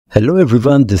Hello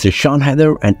everyone, this is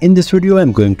OneHanded, and in this video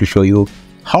I'm going to show you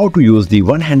how to use the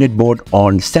one-handed mode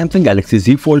on Samsung Galaxy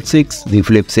Z Fold6, Z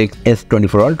Flip 6,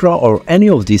 S24 Ultra or any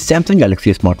of the Samsung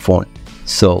Galaxy smartphone.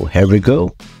 So here we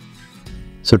go.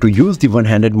 So to use the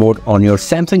one-handed mode on your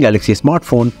Samsung Galaxy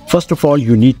smartphone, first of all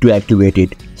you need to activate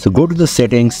it. So go to the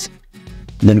settings,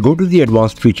 then go to the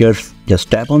advanced features, just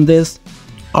tap on this.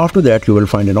 After that you will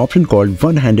find an option called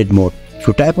one-handed mode. If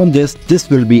you tap on this, this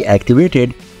will be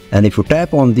activated. And if you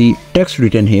tap on the text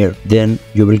written here, then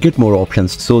you will get more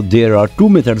options. So there are two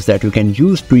methods that you can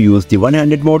use to use the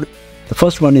one-handed mode. The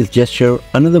first one is gesture,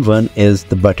 another one is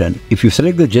the button. If you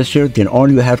select the gesture, then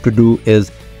all you have to do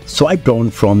is swipe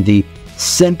down from the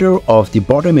center of the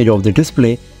bottom edge of the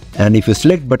display. And if you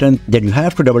select button, then you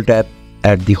have to double tap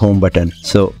at the home button.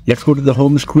 So let's go to the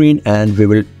home screen and we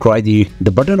will try the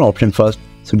button option first.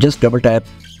 So just double tap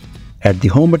at the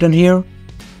home button here.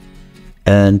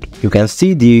 And you can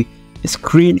see the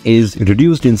screen is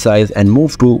reduced in size and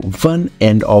moved to one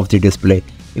end of the display.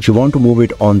 If you want to move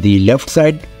it on the left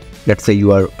side, let's say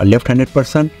you are a left-handed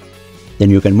person,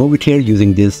 then you can move it here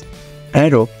using this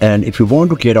arrow. And if you want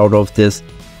to get out of this,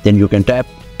 then you can tap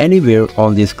anywhere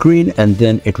on the screen and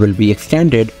then it will be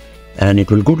extended and it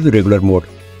will go to the regular mode.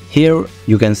 Here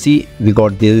you can see we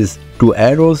got these two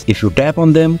arrows. If you tap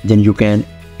on them, then you can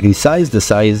resize the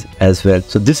size as well.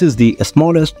 So this is the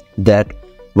smallest that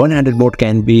one-handed mode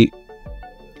can be,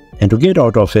 and to get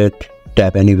out of it,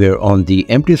 tap anywhere on the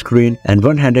empty screen and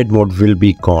one-handed mode will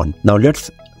be gone. Now let's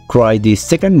try the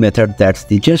second method, that's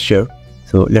the gesture.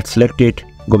 So let's select it,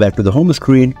 go back to the home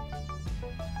screen.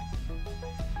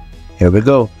 Here we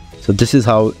go. So this is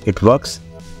how it works.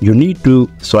 You need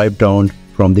to swipe down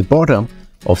from the bottom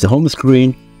of the home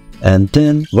screen and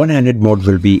then one-handed mode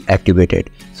will be activated.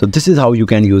 So this is how you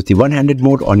can use the one-handed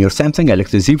mode on your Samsung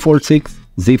Galaxy Z Fold6,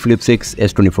 Z Flip 6,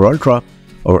 S24 Ultra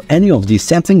or any of the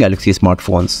Samsung Galaxy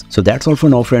smartphones. So that's all for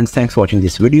now friends. Thanks for watching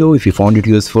this video. If you found it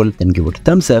useful, then give it a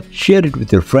thumbs up, share it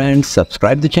with your friends,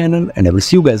 subscribe the channel, and I will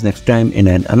see you guys next time in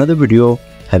another video.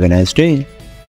 Have a nice day.